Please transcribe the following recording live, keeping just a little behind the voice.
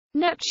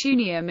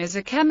Neptunium is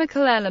a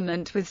chemical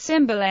element with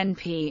symbol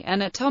Np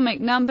and atomic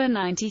number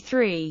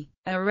 93.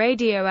 A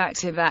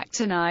radioactive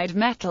actinide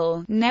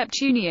metal,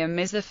 neptunium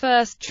is the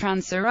first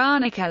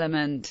transuranic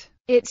element.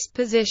 Its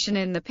position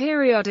in the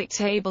periodic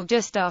table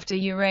just after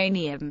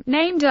uranium,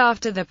 named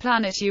after the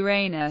planet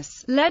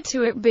Uranus, led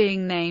to it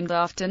being named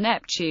after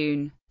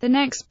Neptune, the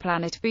next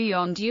planet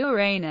beyond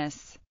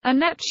Uranus. A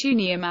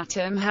neptunium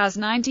atom has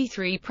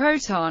 93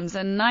 protons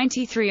and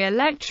 93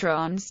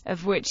 electrons,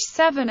 of which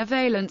 7 are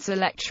valence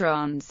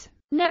electrons.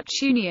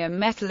 Neptunium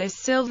metal is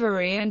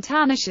silvery and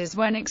tarnishes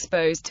when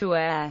exposed to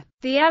air.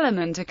 The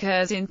element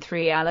occurs in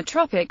 3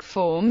 allotropic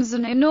forms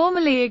and it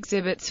normally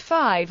exhibits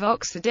 5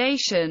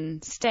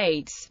 oxidation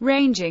states,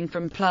 ranging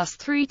from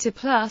 +3 to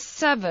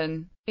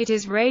 +7. It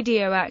is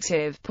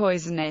radioactive,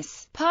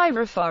 poisonous,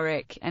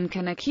 pyrophoric, and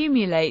can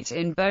accumulate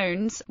in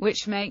bones,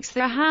 which makes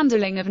the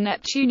handling of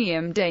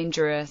neptunium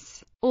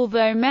dangerous.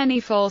 Although many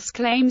false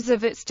claims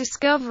of its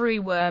discovery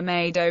were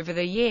made over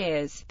the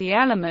years, the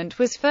element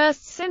was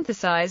first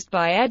synthesized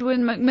by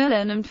Edwin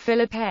Macmillan and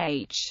Philip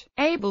H.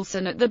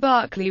 Abelson at the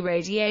Berkeley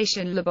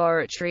Radiation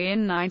Laboratory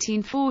in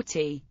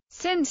 1940.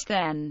 Since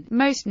then,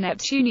 most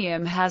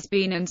neptunium has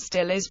been and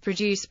still is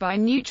produced by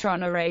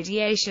neutron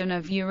irradiation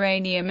of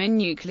uranium in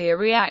nuclear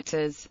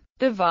reactors.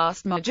 The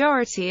vast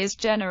majority is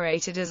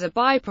generated as a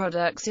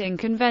byproduct in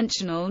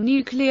conventional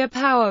nuclear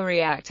power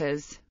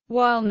reactors.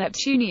 While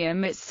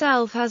neptunium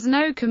itself has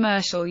no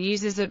commercial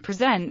uses at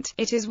present,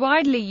 it is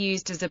widely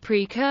used as a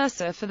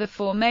precursor for the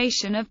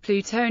formation of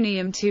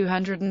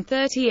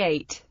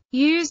plutonium-238.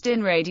 Used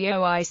in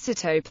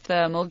radioisotope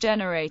thermal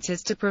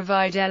generators to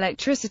provide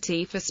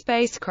electricity for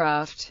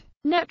spacecraft.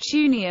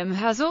 Neptunium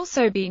has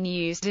also been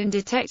used in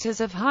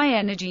detectors of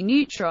high-energy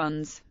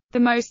neutrons. The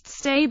most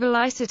stable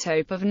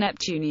isotope of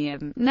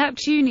neptunium,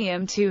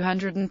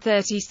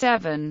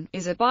 neptunium-237,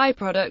 is a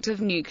byproduct of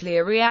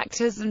nuclear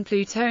reactors and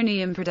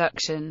plutonium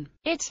production.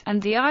 It,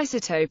 and the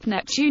isotope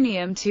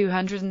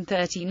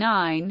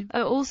neptunium-239,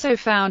 are also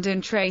found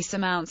in trace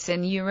amounts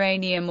in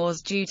uranium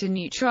ores due to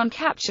neutron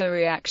capture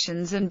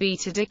reactions and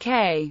beta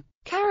decay.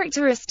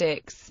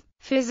 Characteristics.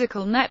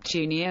 Physical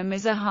neptunium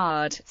is a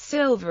hard,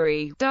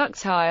 silvery,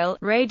 ductile,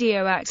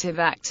 radioactive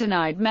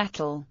actinide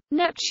metal.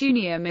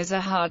 Neptunium is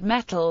a hard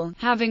metal,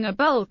 having a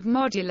bulk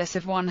modulus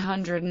of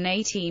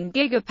 118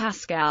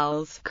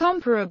 gigapascals,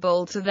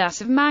 comparable to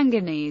that of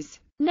manganese.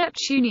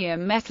 Neptunium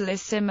metal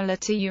is similar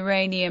to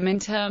uranium in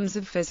terms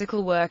of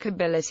physical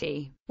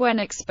workability. When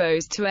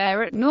exposed to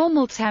air at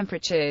normal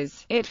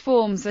temperatures, it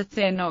forms a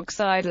thin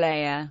oxide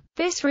layer.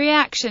 This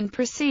reaction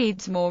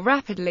proceeds more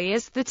rapidly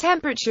as the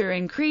temperature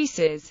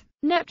increases.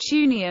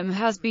 Neptunium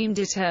has been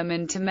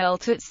determined to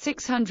melt at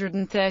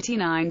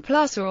 639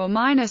 plus or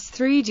minus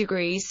 3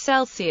 degrees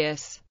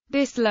Celsius.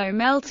 This low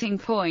melting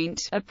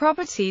point, a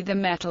property the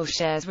metal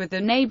shares with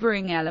the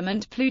neighboring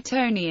element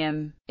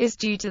plutonium, is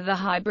due to the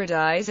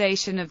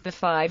hybridization of the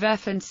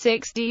 5f and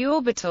 6d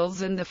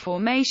orbitals and the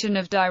formation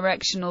of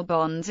directional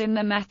bonds in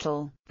the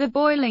metal. The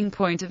boiling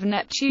point of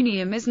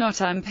neptunium is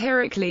not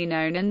empirically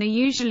known and the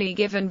usually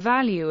given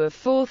value of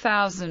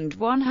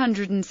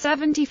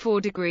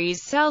 4174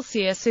 degrees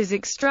Celsius is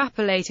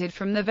extrapolated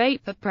from the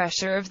vapor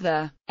pressure of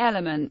the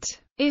element.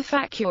 If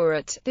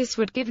accurate, this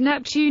would give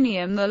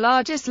neptunium the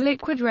largest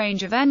liquid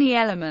range of any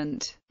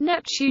element.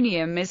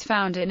 Neptunium is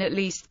found in at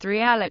least 3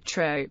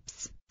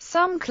 allotropes.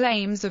 Some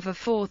claims of a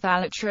 4th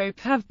allotrope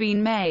have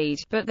been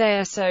made, but they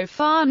are so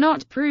far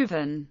not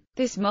proven.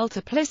 This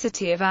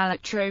multiplicity of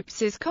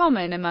allotropes is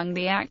common among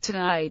the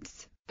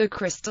actinides. The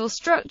crystal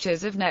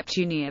structures of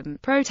neptunium,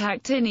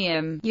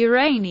 protactinium,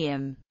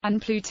 uranium,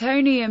 and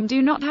plutonium do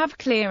not have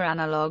clear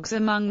analogues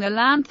among the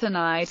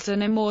lanthanides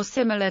and are more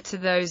similar to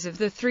those of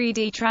the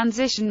 3D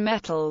transition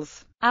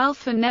metals.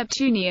 Alpha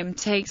neptunium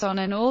takes on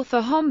an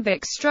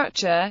orthorhombic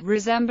structure,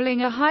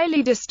 resembling a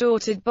highly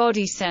distorted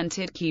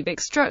body-centered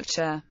cubic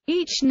structure.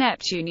 Each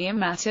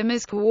neptunium atom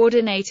is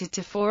coordinated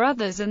to 4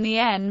 others and the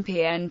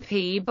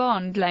N-P-N-P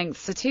bond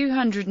lengths are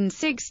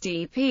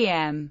 260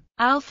 pm.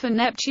 Alpha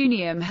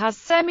neptunium has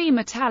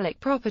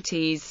semi-metallic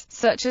properties,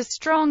 such as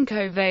strong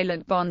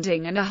covalent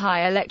bonding and a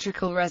high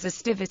electrical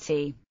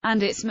resistivity,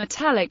 and its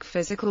metallic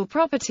physical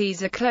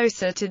properties are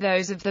closer to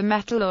those of the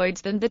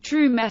metalloids than the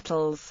true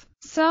metals.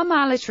 Some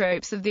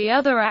allotropes of the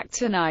other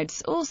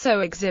actinides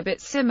also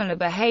exhibit similar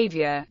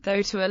behavior,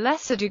 though to a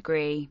lesser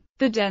degree.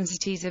 The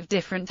densities of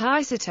different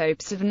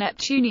isotopes of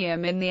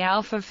neptunium in the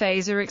alpha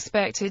phase are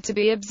expected to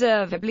be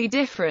observably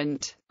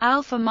different.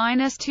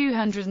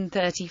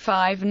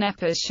 Alpha-235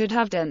 nepers should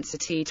have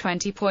density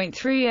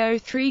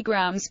 20.303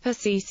 grams per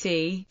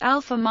cc,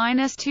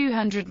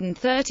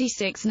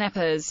 alpha-236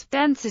 nepers,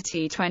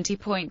 density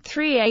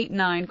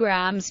 20.389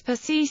 grams per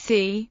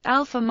cc,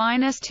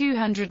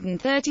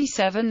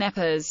 alpha-237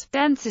 nepers,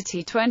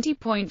 density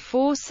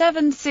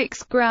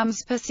 20.476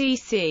 grams per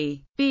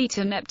cc.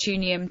 Beta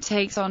neptunium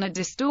takes on a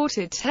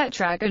distorted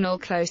tetragonal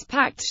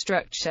close-packed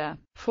structure.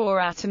 4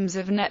 atoms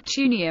of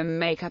neptunium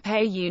make up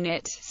a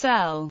unit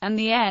cell, and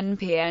the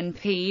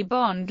N-P-N-P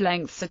bond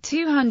lengths are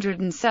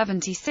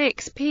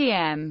 276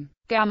 pm.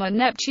 Gamma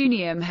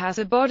Neptunium has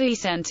a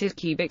body-centered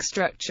cubic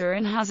structure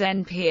and has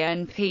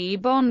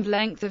Np-Np bond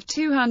length of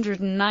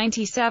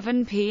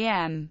 297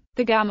 pm.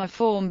 The gamma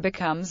form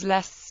becomes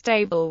less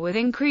stable with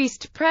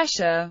increased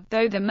pressure,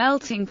 though the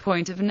melting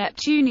point of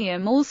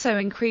neptunium also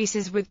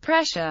increases with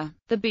pressure.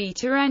 The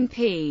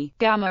beta-Np,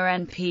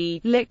 gamma-Np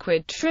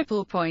liquid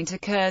triple point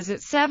occurs at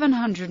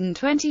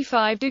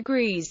 725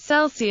 degrees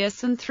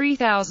Celsius and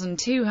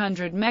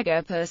 3200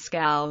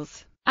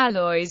 megapascals.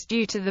 Alloys.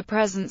 Due to the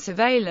presence of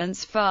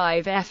valence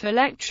 5f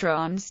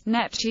electrons,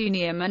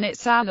 neptunium and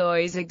its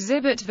alloys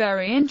exhibit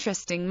very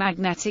interesting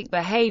magnetic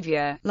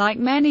behavior, like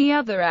many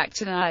other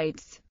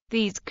actinides.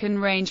 These can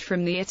range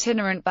from the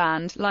itinerant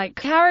band-like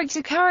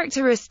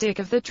characteristic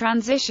of the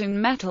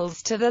transition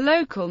metals to the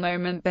local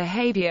moment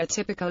behavior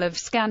typical of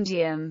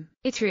scandium,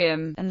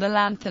 yttrium, and the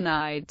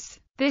lanthanides.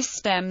 This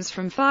stems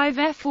from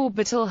 5f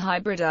orbital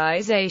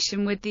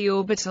hybridization with the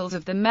orbitals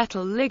of the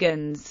metal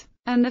ligands,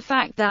 and the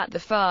fact that the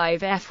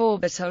 5f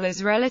orbital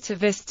is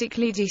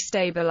relativistically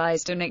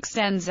destabilized and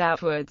extends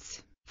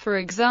outwards. For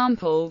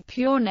example,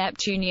 pure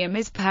neptunium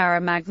is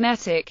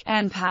paramagnetic,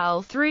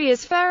 Npal3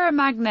 is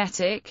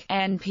ferromagnetic,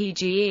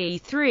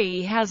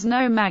 NpGe3 has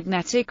no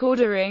magnetic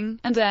ordering,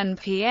 and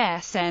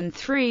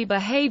NpSN3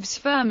 behaves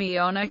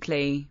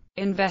fermionically.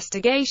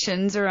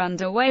 Investigations are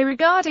underway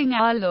regarding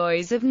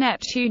alloys of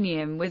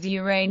neptunium with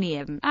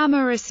uranium,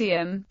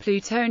 americium,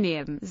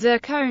 plutonium,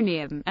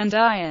 zirconium, and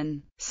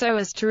iron, so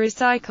as to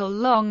recycle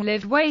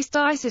long-lived waste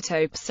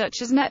isotopes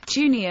such as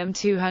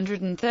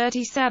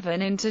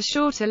neptunium-237 into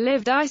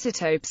shorter-lived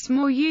isotopes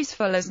more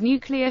useful as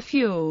nuclear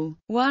fuel.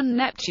 One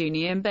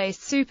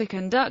neptunium-based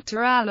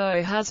superconductor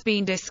alloy has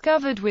been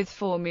discovered with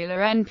formula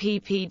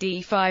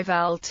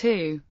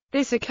NppD5Al2.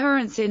 This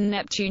occurrence in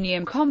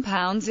neptunium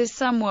compounds is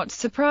somewhat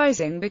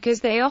surprising because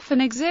they often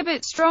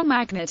exhibit strong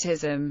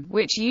magnetism,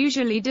 which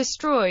usually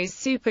destroys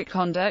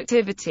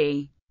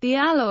superconductivity. The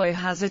alloy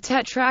has a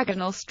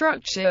tetragonal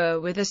structure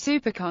with a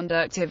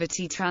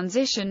superconductivity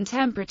transition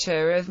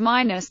temperature of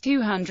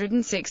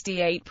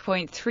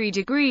 -268.3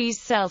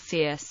 degrees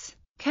Celsius.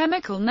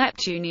 Chemical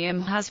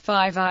neptunium has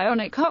 5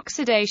 ionic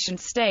oxidation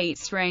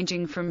states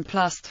ranging from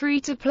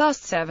 +3 to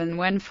 +7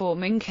 when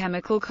forming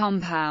chemical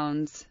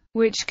compounds,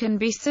 which can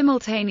be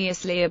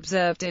simultaneously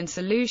observed in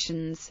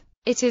solutions.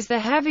 It is the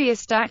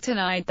heaviest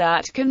actinide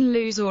that can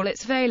lose all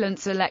its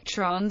valence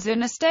electrons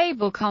in a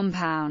stable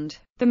compound.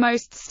 The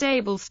most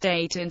stable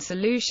state in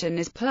solution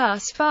is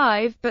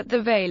 +5, but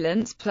the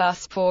valence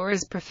 +4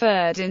 is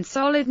preferred in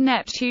solid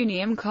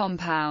neptunium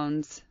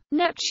compounds.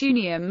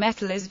 Neptunium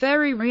metal is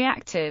very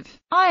reactive.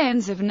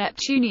 Ions of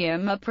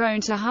neptunium are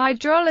prone to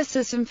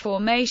hydrolysis and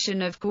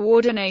formation of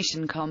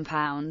coordination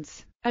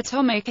compounds.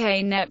 Atomic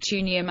A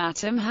neptunium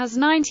atom has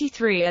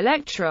 93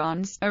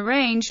 electrons,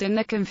 arranged in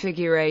the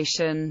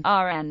configuration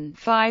Rn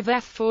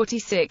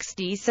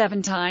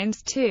 5f46d7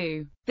 ×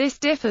 2. This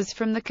differs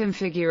from the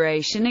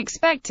configuration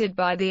expected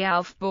by the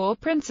Aufbau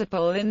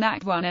principle in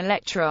that one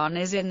electron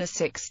is in the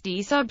 6d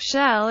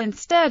subshell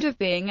instead of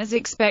being as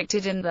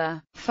expected in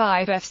the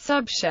 5f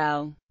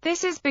subshell.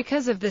 This is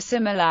because of the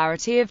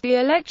similarity of the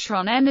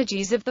electron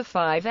energies of the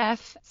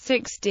 5f,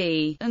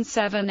 6d, and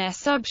 7s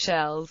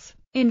subshells.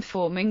 In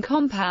forming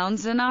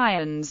compounds and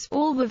ions,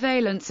 all the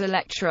valence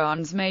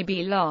electrons may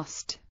be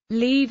lost,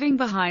 leaving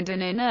behind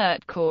an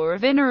inert core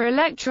of inner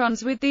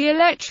electrons with the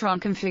electron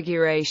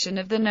configuration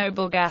of the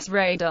noble gas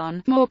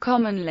radon. More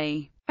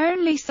commonly,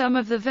 only some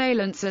of the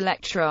valence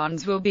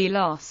electrons will be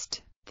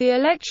lost. The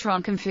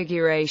electron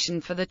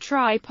configuration for the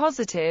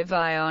tri-positive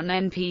ion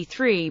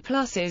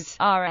Np3+ is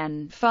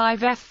Rn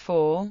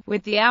 5f4,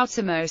 with the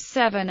outermost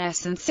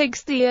 7s and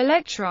 6d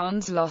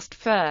electrons lost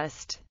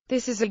first.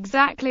 This is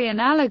exactly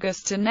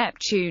analogous to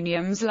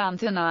neptunium's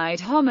lanthanide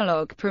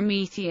homologue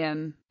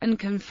promethium, and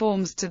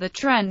conforms to the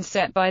trend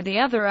set by the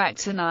other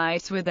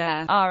actinides with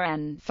their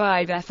Rn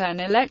 5Fn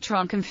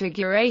electron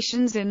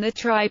configurations in the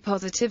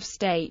tri-positive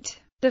state.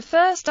 The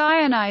first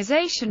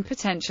ionization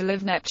potential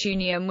of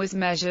neptunium was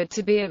measured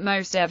to be at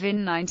most eV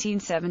in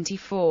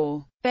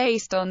 1974,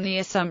 based on the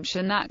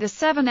assumption that the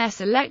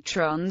 7s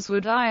electrons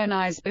would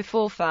ionize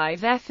before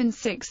 5f and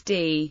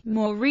 6d.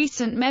 More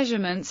recent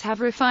measurements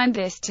have refined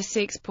this to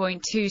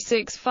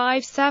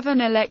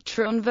 6.2657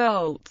 electron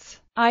volts.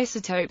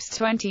 Isotopes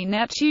 20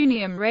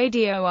 neptunium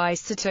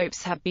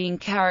radioisotopes have been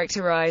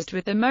characterized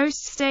with the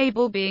most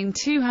stable being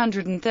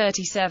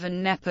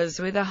 237 Nepas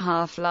with a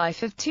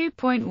half-life of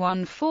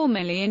 2.14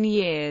 million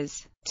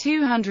years,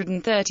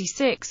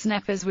 236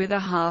 Nepas with a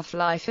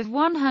half-life of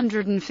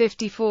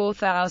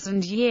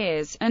 154,000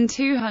 years, and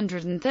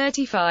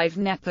 235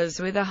 Nepas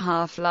with a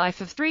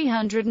half-life of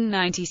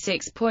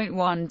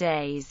 396.1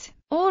 days.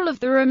 All of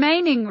the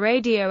remaining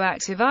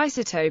radioactive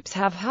isotopes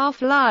have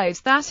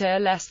half-lives that are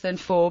less than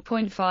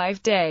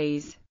 4.5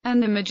 days,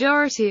 and the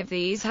majority of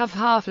these have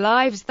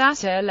half-lives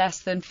that are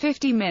less than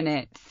 50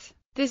 minutes.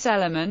 This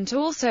element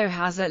also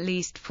has at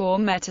least 4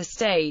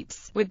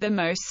 metastates, with the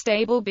most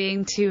stable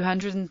being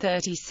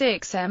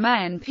 236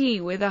 MNP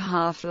with a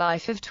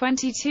half-life of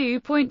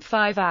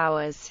 22.5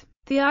 hours.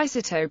 The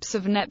isotopes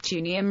of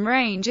neptunium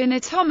range in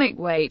atomic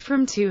weight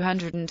from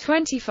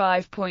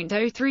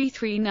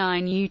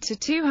 225.0339 U to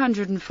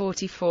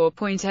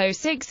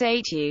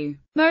 244.068 U.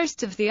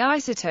 Most of the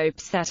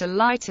isotopes that are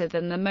lighter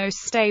than the most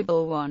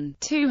stable one,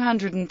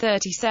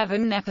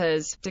 237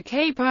 nepers,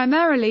 decay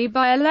primarily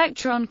by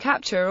electron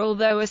capture,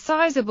 although a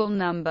sizable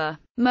number,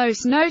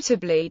 most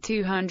notably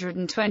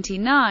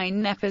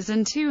 229 nepers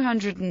and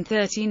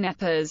 230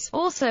 nepers,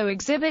 also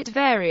exhibit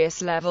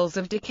various levels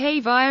of decay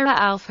via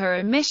alpha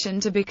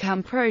emission to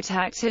become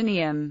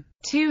protactinium.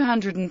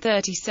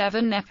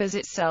 237 nepers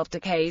itself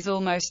decays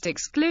almost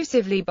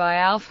exclusively by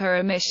alpha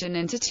emission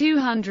into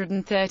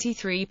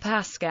 233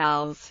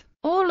 pascals.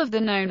 All of the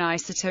known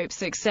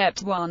isotopes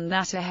except one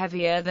that are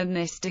heavier than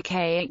this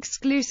decay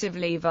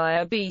exclusively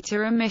via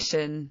beta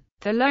emission.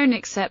 The lone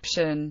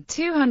exception,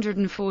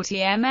 240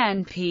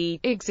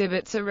 MnP,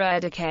 exhibits a rare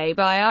decay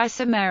by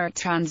isomeric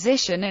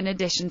transition in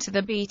addition to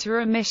the beta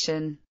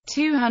emission.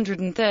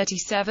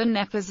 237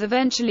 nepers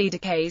eventually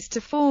decays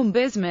to form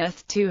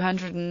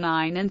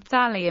bismuth-209 and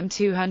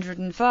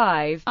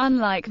thallium-205,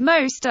 unlike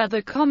most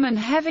other common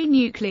heavy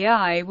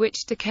nuclei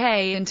which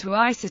decay into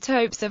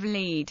isotopes of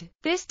lead.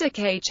 This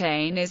decay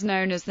chain is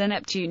known as the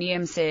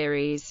Neptunium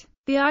series.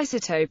 The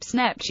isotopes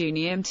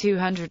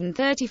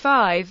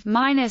Neptunium-235,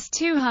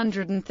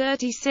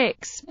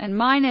 -236, and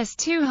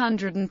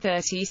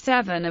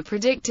 -237 are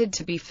predicted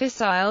to be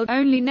fissile.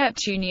 Only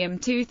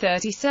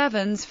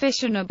Neptunium-237's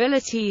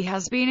fissionability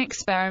has been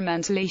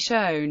experimentally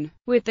shown,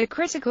 with the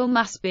critical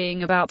mass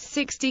being about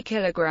 60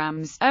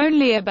 kilograms,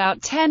 only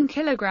about 10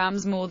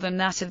 kilograms more than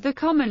that of the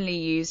commonly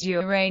used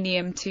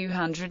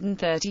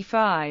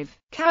uranium-235.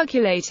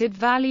 Calculated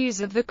values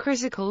of the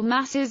critical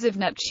masses of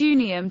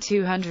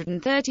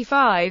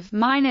Neptunium-235,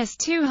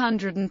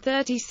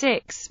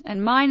 -236,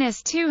 and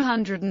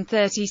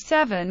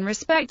 -237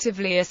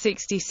 respectively are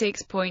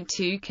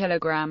 66.2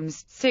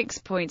 kilograms,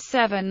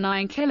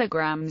 6.79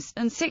 kilograms,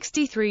 and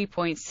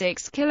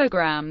 63.6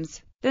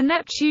 kilograms. The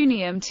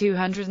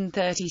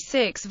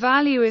Neptunium-236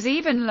 value is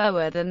even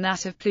lower than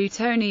that of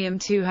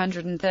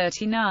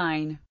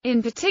Plutonium-239.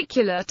 In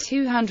particular,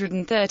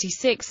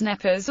 236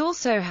 nepers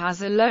also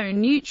has a lone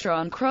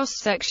neutron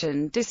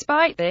cross-section.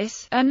 Despite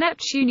this, a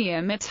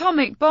Neptunium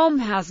atomic bomb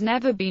has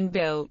never been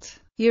built.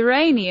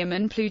 Uranium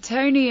and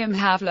plutonium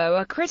have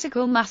lower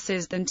critical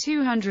masses than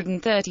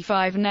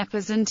 235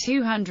 nepers and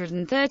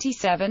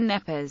 237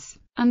 nepers.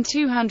 And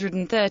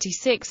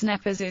 236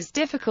 nepers is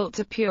difficult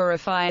to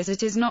purify as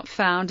it is not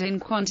found in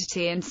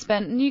quantity in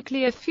spent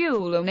nuclear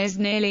fuel and is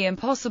nearly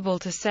impossible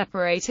to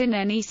separate in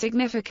any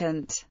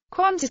significant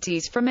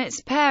quantities from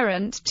its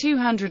parent,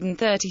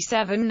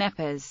 237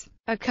 nepers.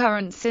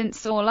 Occurrence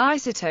since all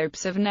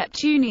isotopes of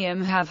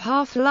neptunium have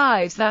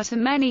half-lives that are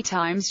many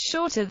times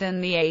shorter than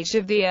the age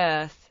of the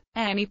Earth.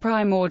 Any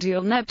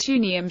primordial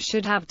neptunium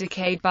should have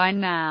decayed by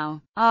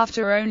now.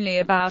 After only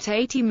about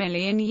 80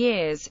 million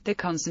years, the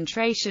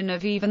concentration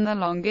of even the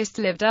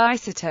longest-lived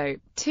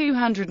isotope,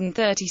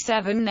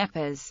 237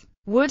 nepers,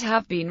 would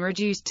have been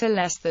reduced to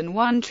less than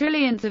 1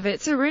 trillionth of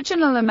its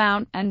original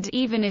amount, and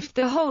even if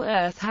the whole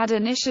Earth had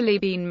initially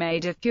been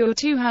made of pure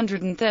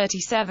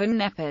 237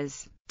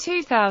 nepers,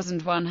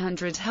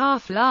 2,100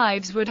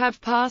 half-lives would have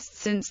passed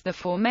since the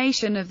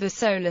formation of the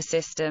solar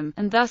system,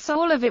 and thus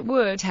all of it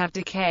would have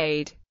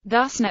decayed.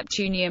 Thus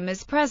neptunium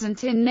is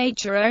present in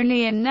nature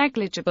only in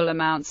negligible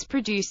amounts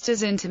produced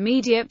as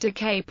intermediate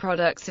decay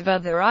products of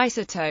other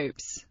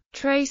isotopes.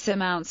 Trace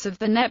amounts of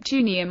the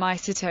neptunium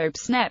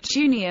isotopes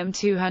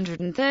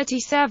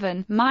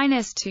Neptunium-237,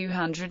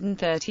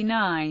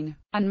 -239,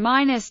 and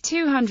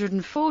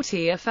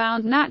 -240 are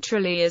found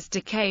naturally as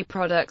decay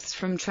products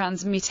from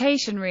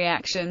transmutation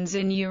reactions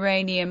in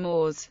uranium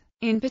ores.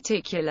 In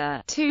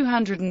particular,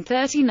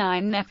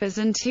 239 nepers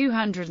and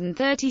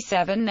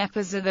 237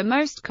 nepers are the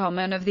most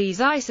common of these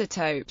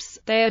isotopes.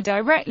 They are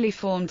directly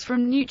formed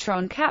from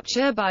neutron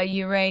capture by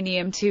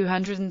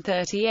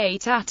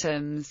uranium-238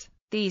 atoms.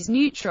 These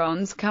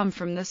neutrons come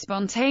from the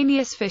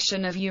spontaneous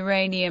fission of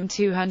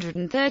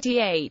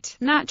uranium-238,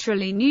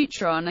 naturally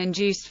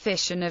neutron-induced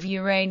fission of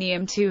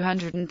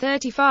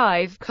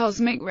uranium-235,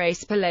 cosmic ray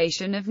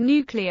spallation of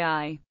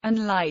nuclei,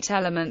 and light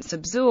elements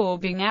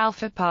absorbing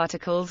alpha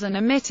particles and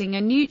emitting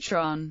a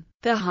neutron.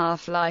 The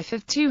half-life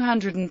of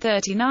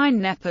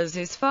 239 nepers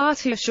is far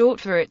too short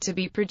for it to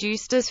be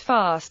produced as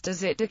fast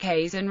as it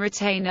decays and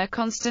retain a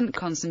constant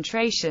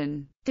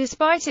concentration,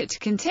 despite it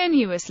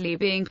continuously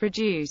being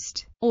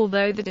produced.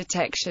 Although the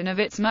detection of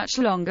its much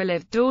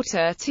longer-lived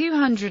daughter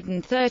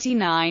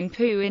 239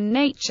 Pu in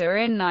Nature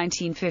in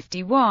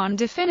 1951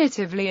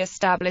 definitively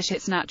established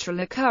its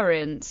natural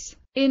occurrence.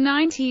 In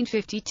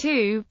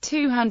 1952,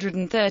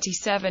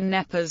 237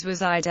 nepers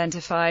was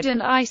identified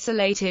and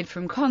isolated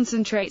from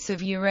concentrates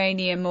of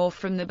uranium ore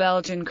from the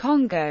Belgian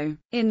Congo.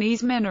 In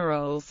these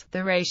minerals,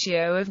 the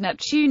ratio of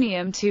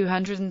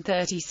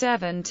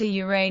Neptunium-237 to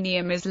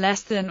uranium is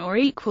less than or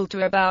equal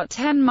to about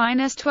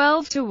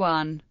 10⁻12 to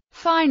 1.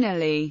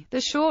 Finally,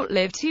 the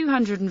short-lived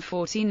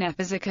 240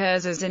 Nepes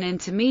occurs as an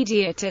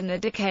intermediate in the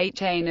decay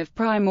chain of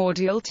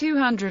primordial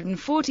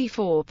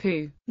 244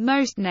 Pu.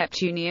 Most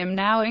neptunium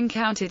now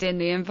encountered in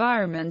the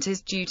environment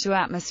is due to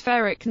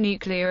atmospheric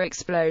nuclear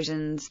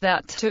explosions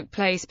that took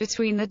place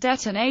between the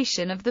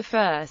detonation of the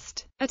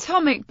first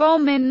atomic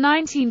bomb in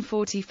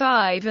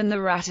 1945 and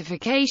the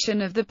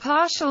ratification of the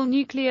Partial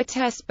Nuclear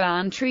Test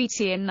Ban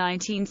Treaty in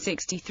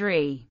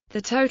 1963.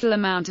 The total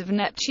amount of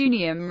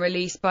neptunium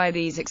released by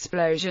these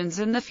explosions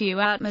and the few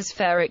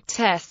atmospheric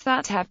tests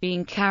that have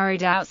been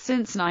carried out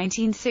since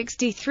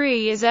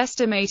 1963 is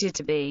estimated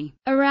to be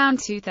around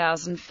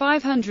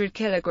 2,500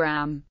 kilograms.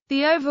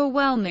 The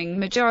overwhelming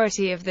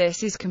majority of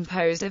this is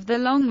composed of the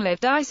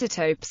long-lived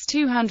isotopes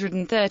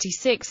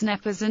 236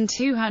 Nepes and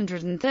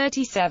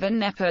 237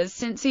 Nepes,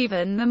 since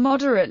even the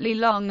moderately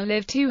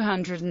long-lived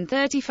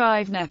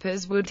 235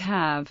 Nepes would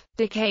have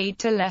decayed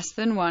to less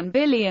than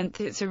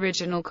 1/1000th its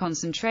original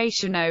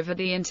concentration over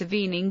the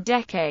intervening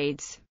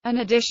decades. An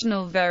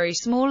additional very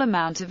small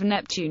amount of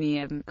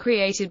neptunium,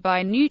 created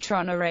by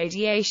neutron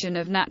irradiation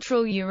of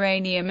natural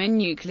uranium in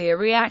nuclear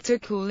reactor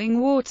cooling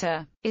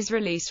water, is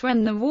released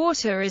when the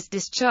water is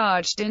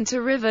discharged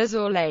into rivers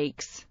or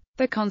lakes.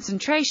 The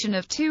concentration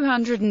of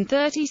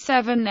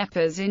 237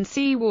 Nepes in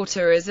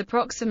seawater is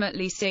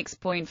approximately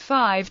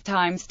 6.5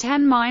 times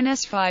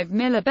 10⁻⁵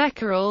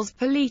 millibecquerels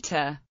per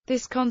liter.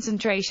 This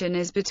concentration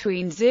is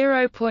between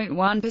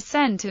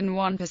 0.1% and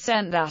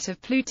 1% that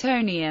of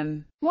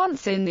plutonium.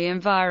 Once in the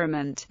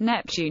environment,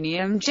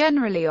 neptunium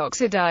generally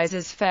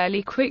oxidizes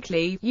fairly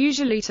quickly,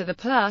 usually to the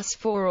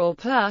 +4 or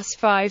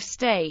 +5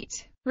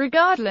 state.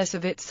 Regardless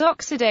of its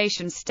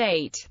oxidation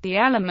state, the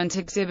element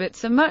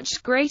exhibits a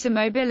much greater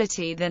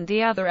mobility than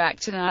the other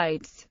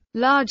actinides,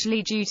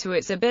 largely due to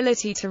its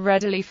ability to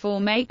readily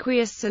form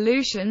aqueous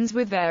solutions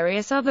with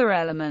various other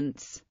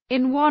elements.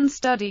 In one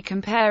study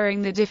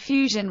comparing the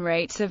diffusion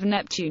rates of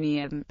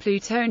neptunium,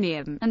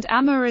 plutonium, and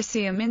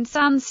americium in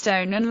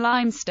sandstone and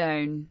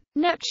limestone,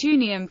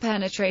 neptunium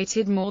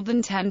penetrated more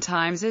than 10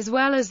 times as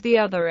well as the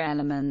other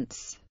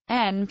elements.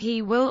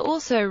 NP will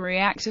also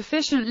react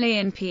efficiently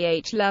in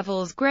pH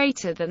levels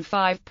greater than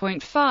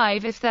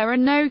 5.5 if there are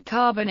no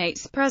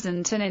carbonates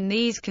present, and in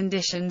these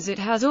conditions it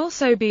has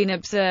also been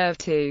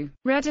observed to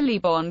readily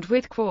bond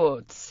with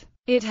quartz.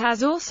 It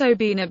has also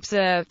been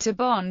observed to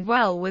bond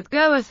well with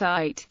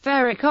goethite,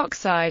 ferric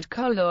oxide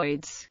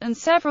colloids, and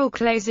several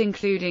clays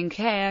including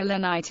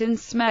kaolinite and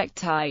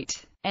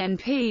smectite.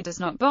 NP does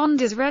not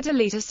bond as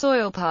readily to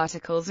soil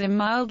particles in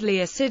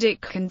mildly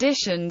acidic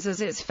conditions as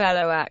its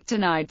fellow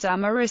actinides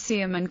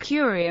americium and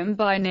curium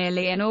by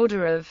nearly an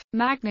order of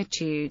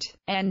magnitude.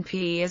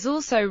 NP is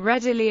also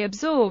readily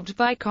absorbed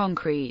by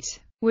concrete,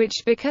 which,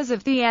 because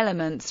of the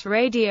element's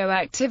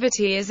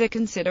radioactivity, is a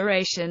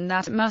consideration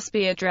that must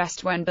be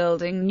addressed when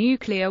building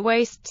nuclear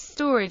waste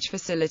storage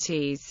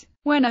facilities.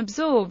 When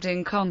absorbed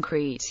in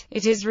concrete,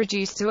 it is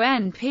reduced to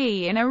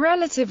NP in a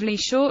relatively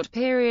short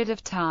period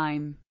of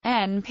time.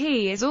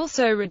 NP is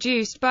also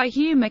reduced by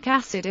humic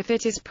acid if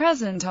it is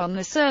present on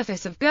the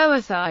surface of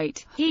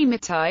goethite,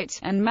 hematite,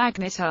 and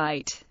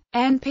magnetite.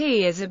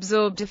 NP is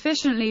absorbed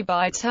efficiently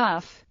by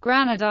tuff,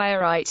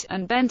 granodiorite,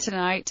 and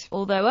bentonite,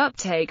 although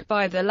uptake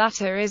by the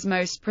latter is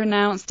most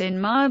pronounced in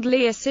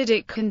mildly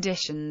acidic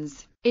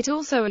conditions. It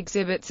also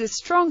exhibits a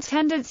strong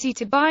tendency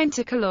to bind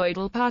to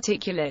colloidal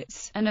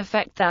particulates, an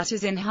effect that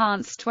is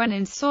enhanced when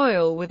in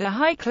soil with a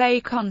high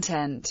clay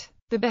content.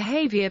 The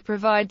behavior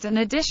provides an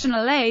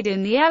additional aid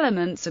in the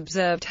element's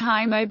observed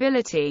high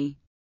mobility.